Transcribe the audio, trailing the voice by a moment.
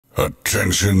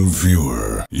Attention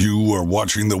viewer, you are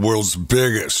watching the world's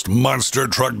biggest monster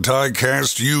truck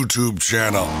diecast YouTube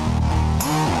channel.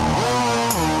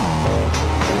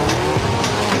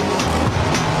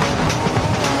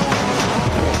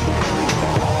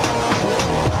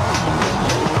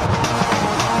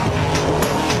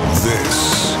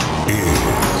 This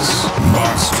is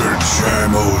Monster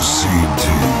Jam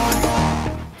OCD.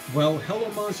 Well, hello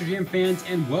Monster Jam fans,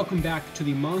 and welcome back to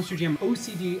the Monster Jam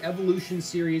OCD Evolution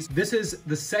series. This is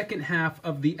the second half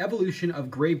of the evolution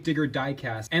of Gravedigger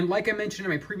diecast. And like I mentioned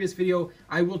in my previous video,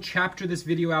 I will chapter this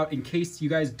video out in case you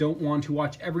guys don't want to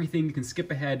watch everything. You can skip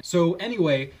ahead. So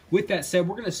anyway, with that said,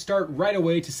 we're going to start right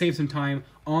away to save some time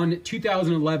on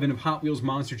 2011 of Hot Wheels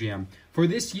Monster Jam. For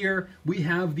this year, we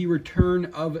have the return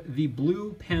of the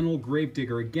blue panel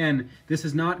Gravedigger. Again, this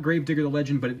is not Gravedigger the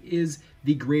Legend, but it is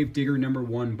the Gravedigger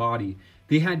 #1 body.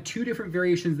 They had two different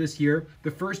variations this year.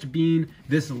 The first being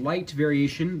this light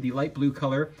variation, the light blue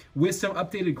color, with some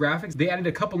updated graphics. They added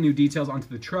a couple new details onto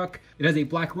the truck. It has a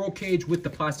black roll cage with the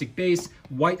plastic base,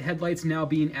 white headlights now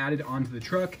being added onto the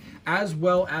truck, as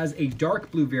well as a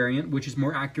dark blue variant, which is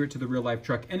more accurate to the real life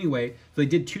truck anyway. So they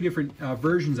did two different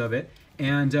versions of it.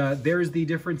 And there's the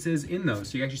differences in those.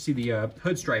 So you actually see the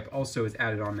hood stripe also is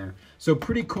added on there. So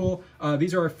pretty cool.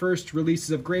 These are our first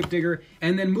releases of Gravedigger.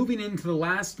 And then moving into the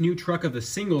last new truck of the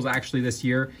singles actually this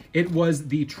year, it was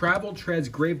the Travel Treads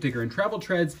Gravedigger. And Travel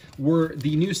Treads were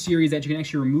the new series that you can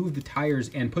actually remove the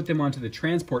tires and put them onto the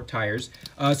transport tires.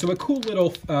 So a cool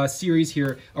little series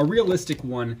here, a realistic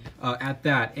one at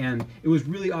that. And it was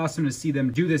really awesome to see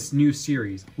them do this new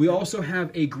series. We also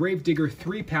have a Gravedigger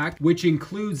 3-pack, which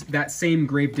includes that same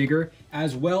Gravedigger,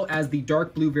 as well as the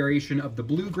dark blue variation of the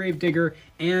blue Gravedigger,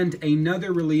 and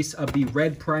another release of the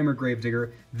red primer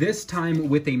Gravedigger, this time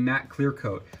with a matte clear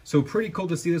coat. So pretty cool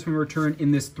to see this one return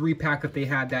in this 3-pack that they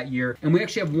had that year. And we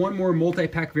actually have one more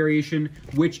multi-pack variation,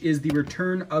 which is the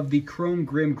return of the Chrome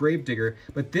Grim Gravedigger,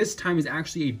 but this time is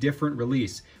actually a different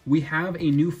release. We have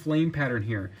a new flame pattern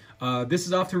here. This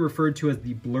is often referred to as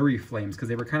the blurry flames because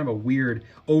they were kind of a weird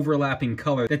overlapping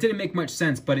color that didn't make much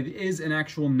sense, but it is an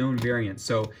actual known variant.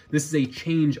 So this is a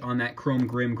change on that Chrome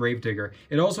Grim Gravedigger.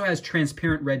 It also has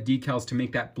transparent red decals to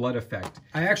make that blood effect.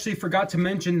 I actually forgot to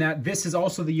mention that this is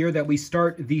also the year that we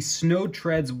start the Snow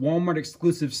Treads Walmart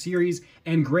exclusive series,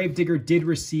 and Gravedigger did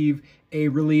receive a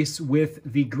release with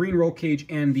the green roll cage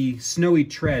and the snowy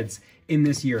treads in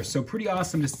this year. So pretty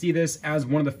awesome to see this as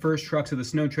one of the first trucks of the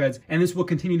Snow Treads, and this will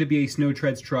continue to be a Snow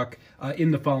Treads truck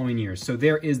in the following years. So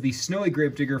there is the Snowy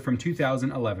Gravedigger from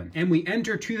 2011. And we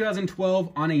enter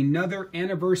 2012 on another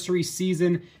anniversary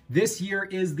season. This year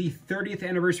is the 30th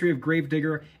anniversary of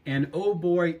Gravedigger, and oh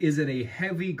boy, is it a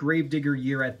heavy Gravedigger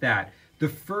year at that. The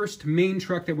first main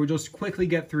truck that we'll just quickly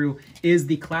get through is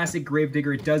the classic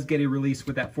Gravedigger. It does get a release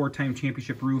with that 4-time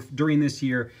championship roof during this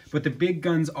year, but the big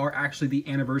guns are actually the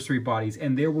anniversary bodies,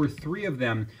 and there were 3 of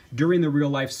them during the real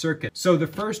life circuit. So the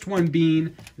first one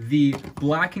being the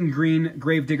black and green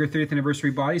Gravedigger 30th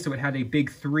anniversary body. So it had a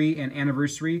big 3 and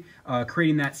anniversary,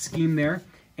 creating that scheme there.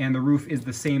 And the roof is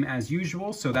the same as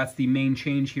usual. So that's the main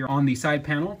change here on the side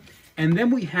panel. And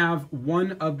then we have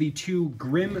one of the 2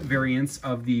 Grim variants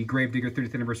of the Gravedigger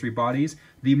 30th anniversary bodies,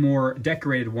 the more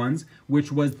decorated ones,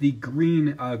 which was the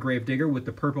green Gravedigger with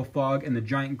the purple fog and the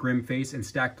giant Grim face and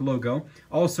stacked logo,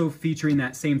 also featuring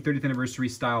that same 30th anniversary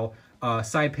style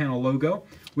side panel logo.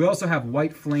 We also have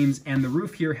white flames, and the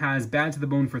roof here has Bad to the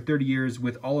Bone for 30 years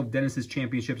with all of Dennis's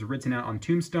championships written out on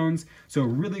tombstones. So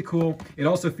really cool. It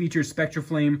also features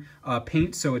Spectraflame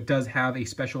paint, so it does have a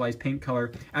specialized paint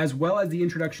color, as well as the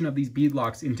introduction of these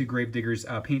beadlocks into Gravedigger's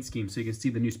paint scheme. So you can see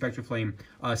the new Spectraflame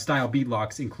style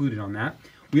beadlocks included on that.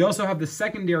 We also have the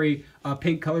secondary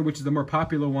paint color, which is the more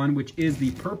popular one, which is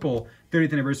the purple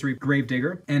 30th anniversary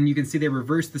Gravedigger. And you can see they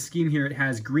reversed the scheme here. It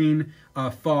has green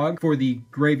fog for the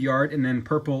graveyard and then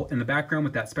purple in the background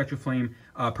with that Spectraflame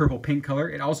purple paint color.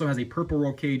 It also has a purple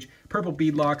roll cage, purple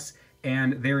beadlocks,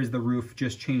 and there is the roof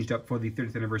just changed up for the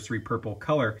 30th anniversary purple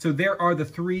color. So there are the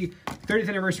 3 30th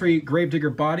anniversary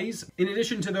Gravedigger bodies. In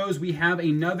addition to those, we have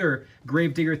another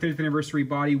Gravedigger 30th anniversary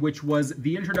body, which was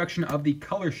the introduction of the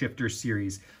Color Shifter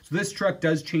series. So this truck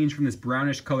does change from this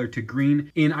brownish color to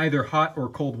green in either hot or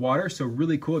cold water. So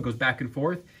really cool, it goes back and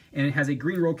forth. And it has a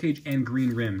green roll cage and green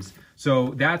rims.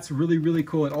 So that's really, really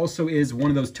cool. It also is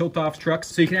one of those tilt-off trucks.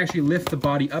 So you can actually lift the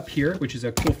body up here, which is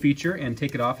a cool feature, and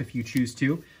take it off if you choose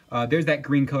to. There's that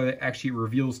green color that actually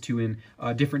reveals to in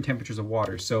different temperatures of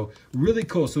water. So really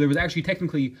cool. So there was actually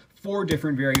technically 4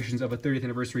 different variations of a 30th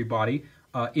anniversary body.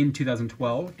 in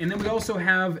 2012. And then we also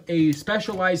have a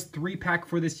specialized 3-pack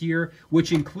for this year,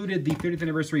 which included the 30th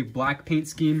anniversary black paint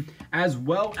scheme, as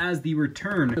well as the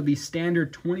return of the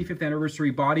standard 25th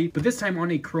anniversary body, but this time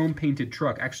on a chrome painted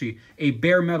truck, actually a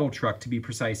bare metal truck to be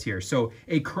precise here. So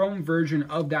a chrome version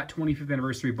of that 25th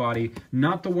anniversary body,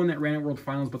 not the one that ran at World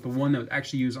Finals, but the one that was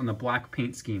actually used on the black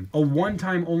paint scheme. A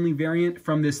one-time only variant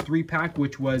from this 3-pack,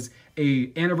 which was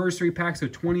a anniversary pack, so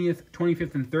 20th,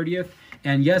 25th, and 30th.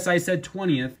 And yes, I said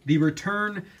 20th. The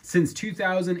return since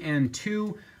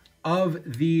 2002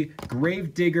 of the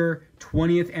Gravedigger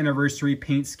 20th anniversary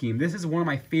paint scheme. This is one of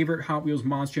my favorite Hot Wheels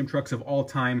Monster Jam trucks of all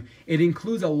time. It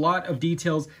includes a lot of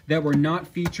details that were not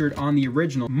featured on the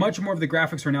original. Much more of the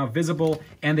graphics are now visible,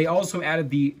 and they also added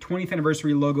the 20th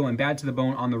anniversary logo and Bad to the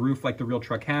Bone on the roof like the real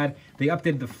truck had. They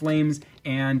updated the flames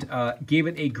and gave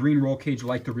it a green roll cage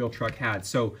like the real truck had.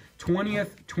 So 20th,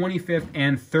 25th,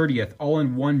 and 30th all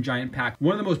in one giant pack.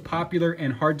 One of the most popular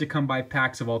and hard to come by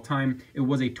packs of all time. It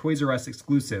was a Toys R Us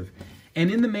exclusive. And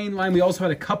in the main line, we also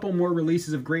had a couple more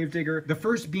releases of Gravedigger. The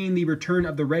first being the return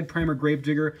of the Red Primer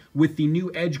Gravedigger with the new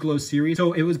Edge Glow series.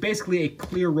 So it was basically a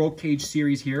clear roll cage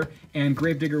series here, and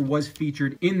Gravedigger was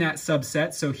featured in that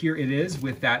subset. So here it is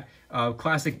with that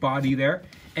classic body there.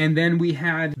 And then we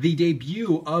had the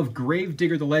debut of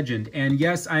Gravedigger the Legend. And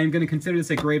yes, I am going to consider this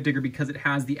a Gravedigger because it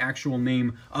has the actual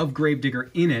name of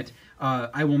Gravedigger in it.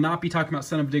 I will not be talking about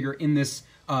Son of Digger in this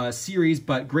series,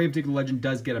 but Gravedigger the Legend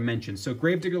does get a mention. So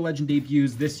Gravedigger the Legend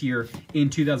debuts this year in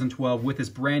 2012 with this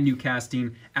brand new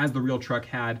casting as the real truck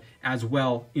had as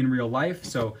well in real life.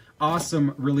 So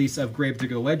awesome release of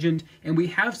Gravedigger the Legend. And we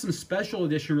have some special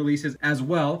edition releases as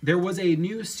well. There was a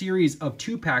new series of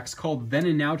 2-packs called Then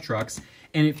and Now trucks,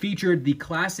 and it featured the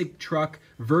classic truck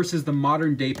versus the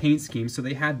modern day paint scheme. So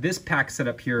they had this pack set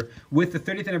up here with the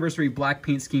 30th anniversary black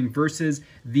paint scheme versus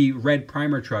the red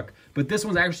primer truck. But this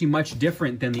one's actually much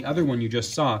different than the other one you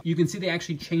just saw. You can see they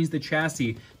actually changed the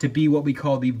chassis to be what we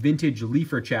call the vintage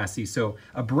leafer chassis. So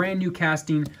a brand new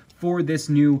casting for this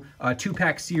new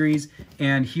 2-pack series,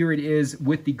 and here it is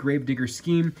with the Gravedigger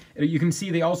scheme. You can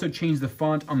see they also changed the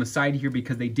font on the side here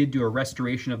because they did do a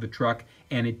restoration of the truck,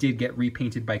 and it did get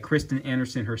repainted by Kristen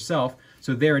Anderson herself.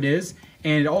 So there it is,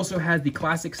 and it also has the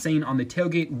classic saying on the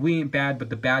tailgate, "We ain't bad, but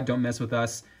the bad don't mess with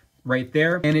us," right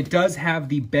there. And it does have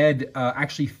the bed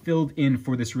actually filled in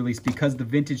for this release because the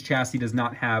vintage chassis does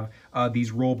not have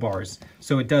these roll bars.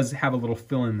 So it does have a little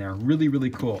fill in there. Really,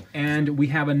 really cool. And we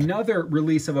have another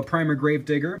release of a Primer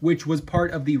Gravedigger, which was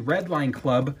part of the Redline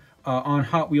Club on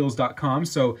HotWheels.com.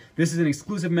 So this is an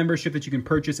exclusive membership that you can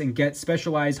purchase and get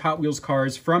specialized Hot Wheels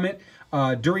cars from it.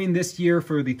 During this year,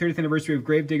 for the 30th anniversary of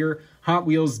Gravedigger, Hot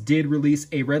Wheels did release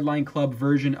a Redline Club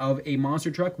version of a monster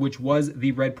truck, which was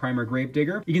the Red Primer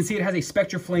Gravedigger. You can see it has a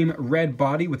Spectraflame red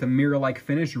body with a mirror-like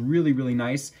finish. Really, really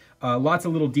nice. Lots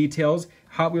of little details.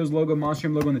 Hot Wheels logo, Monster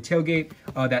Jam logo on the tailgate.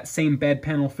 That same bed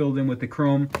panel filled in with the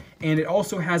chrome. And it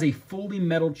also has a fully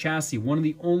metal chassis. One of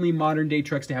the only modern day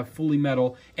trucks to have fully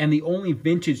metal, and the only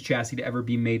vintage chassis to ever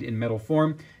be made in metal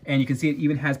form. And you can see it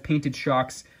even has painted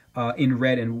shocks in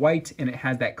red and white, and it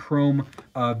has that chrome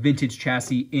vintage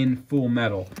chassis in full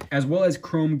metal, as well as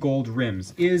chrome gold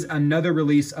rims. Is another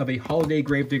release of a holiday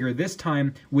Gravedigger, this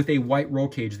time with a white roll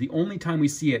cage. The only time we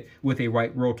see it with a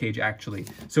white roll cage, actually.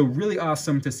 So really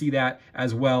awesome to see that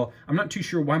as well. I'm not too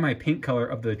sure why my paint color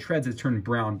of the treads has turned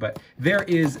brown, but there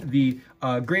is the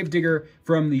Gravedigger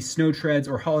from the Snow Treads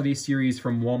or Holiday Series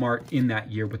from Walmart in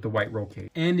that year with the white roll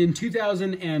cage. And in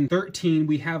 2013,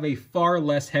 we have a far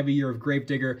less heavy year of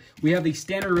Gravedigger. We have the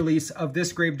standard release of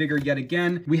this Gravedigger yet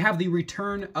again. We have the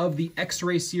return of the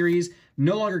X-Ray series,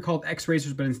 no longer called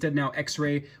X-Racers, but instead now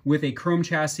X-Ray, with a chrome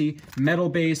chassis, metal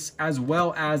base, as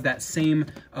well as that same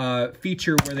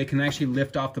feature where they can actually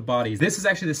lift off the bodies. This is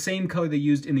actually the same color they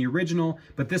used in the original,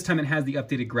 but this time it has the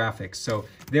updated graphics. So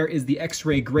there is the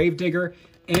X-Ray Gravedigger,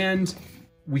 and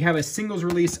we have a singles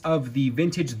release of the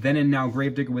vintage Then and Now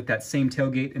Gravedigger with that same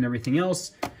tailgate and everything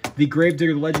else. The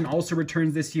Gravedigger Legend also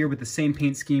returns this year with the same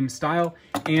paint scheme style,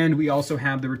 and we also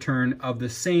have the return of the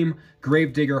same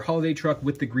Gravedigger holiday truck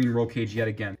with the green roll cage yet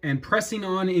again. And pressing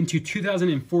on into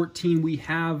 2014, we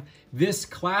have this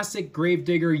classic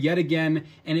Gravedigger yet again,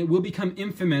 and it will become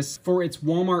infamous for its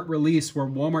Walmart release, where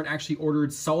Walmart actually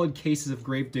ordered solid cases of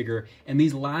Gravedigger, and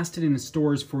these lasted in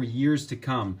stores for years to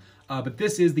come. But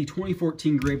this is the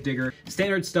 2014 Gravedigger.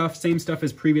 Standard stuff, same stuff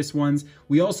as previous ones.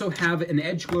 We also have an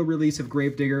Edge Glow release of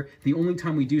Gravedigger, the only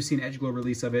time we do see an Edge Glow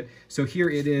release of it. So here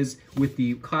it is with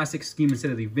the classic scheme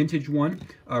instead of the vintage one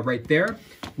right there.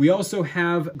 We also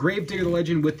have Gravedigger the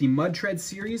Legend with the Mud Tread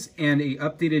series and a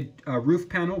updated roof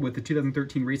panel with the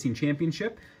 2013 Racing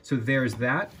Championship. So there's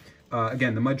that.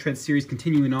 again, the Mud Tread series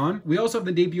continuing on. We also have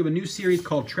the debut of a new series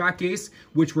called Track Ace,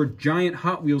 which were giant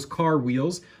Hot Wheels car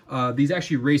wheels. These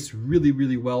actually race really,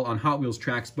 really well on Hot Wheels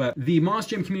tracks, but the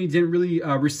Monster Jam community didn't really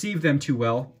receive them too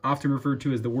well, often referred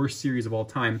to as the worst series of all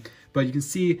time. But you can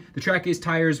see the Track Ace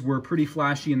tires were pretty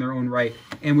flashy in their own right,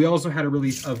 and we also had a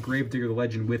release of Gravedigger the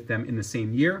Legend with them in the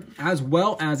same year, as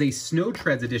well as a Snow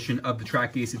Treads edition of the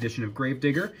Track Ace edition of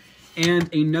Gravedigger,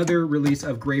 and another release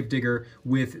of Gravedigger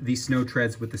with the Snow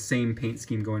Treads with the same paint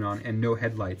scheme going on and no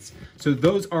headlights. So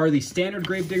those are the standard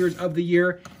Gravediggers of the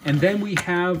year. And then we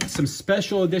have some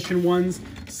special edition ones,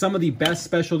 some of the best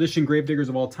special edition Gravediggers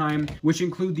of all time, which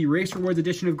include the Race Rewards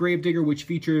edition of Gravedigger, which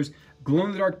features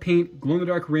glow-in-the-dark paint,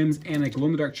 glow-in-the-dark rims, and a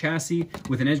glow-in-the-dark chassis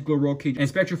with an edge glow roll cage and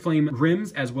Spectra Flame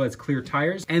rims, as well as clear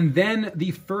tires. And then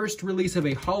the first release of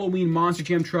a Halloween Monster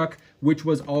Jam truck, which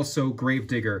was also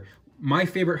Gravedigger. My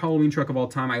favorite Halloween truck of all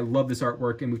time. I love this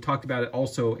artwork, and we've talked about it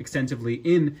also extensively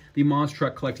in the Monster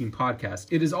Truck Collecting podcast.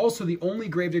 It is also the only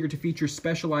Gravedigger to feature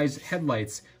specialized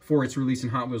headlights for its release in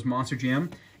Hot Wheels Monster Jam.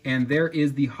 And there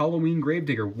is the Halloween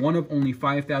Gravedigger, one of only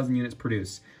 5,000 units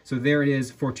produced. So there it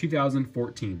is for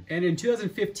 2014. And in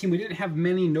 2015, we didn't have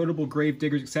many notable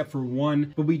Gravediggers except for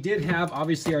one, but we did have,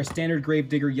 obviously, our standard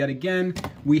Gravedigger yet again.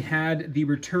 We had the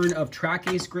return of Track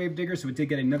Ace Gravedigger, so it did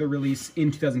get another release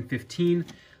in 2015.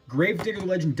 Gravedigger the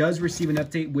Legend does receive an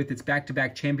update with its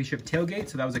back-to-back championship tailgate,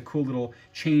 so that was a cool little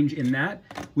change in that.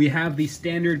 We have the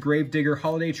standard Gravedigger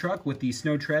holiday truck with the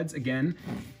Snow Treads again,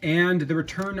 and the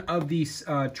return of the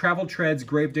Travel Treads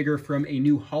Gravedigger from a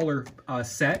new hauler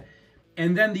set.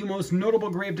 And then the most notable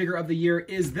Gravedigger of the year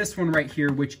is this one right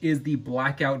here, which is the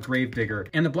Blackout Gravedigger.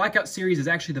 And the Blackout series is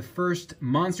actually the first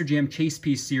Monster Jam Chase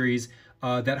Piece series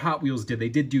that Hot Wheels did. They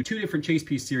did do two different Chase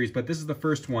Piece series, but this is the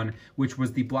first one, which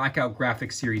was the Blackout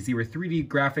graphics series. They were 3D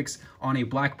graphics on a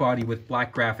black body with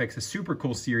black graphics, a super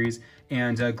cool series,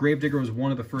 and Gravedigger was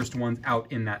one of the first ones out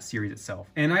in that series itself.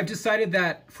 And I've decided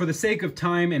that for the sake of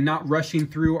time and not rushing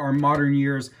through our modern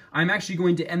years, I'm actually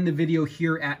going to end the video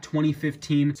here at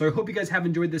 2015. So I hope you guys have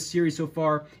enjoyed this series so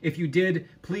far. If you did,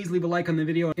 please leave a like on the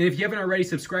video. And if you haven't already,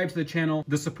 subscribe to the channel.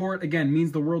 The support, again,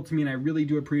 means the world to me, and I really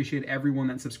do appreciate everyone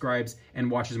that subscribes and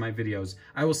watches my videos.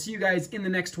 I will see you guys in the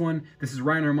next one. This is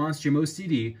Ryan, our Monster Jam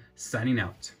OCD, signing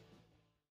out.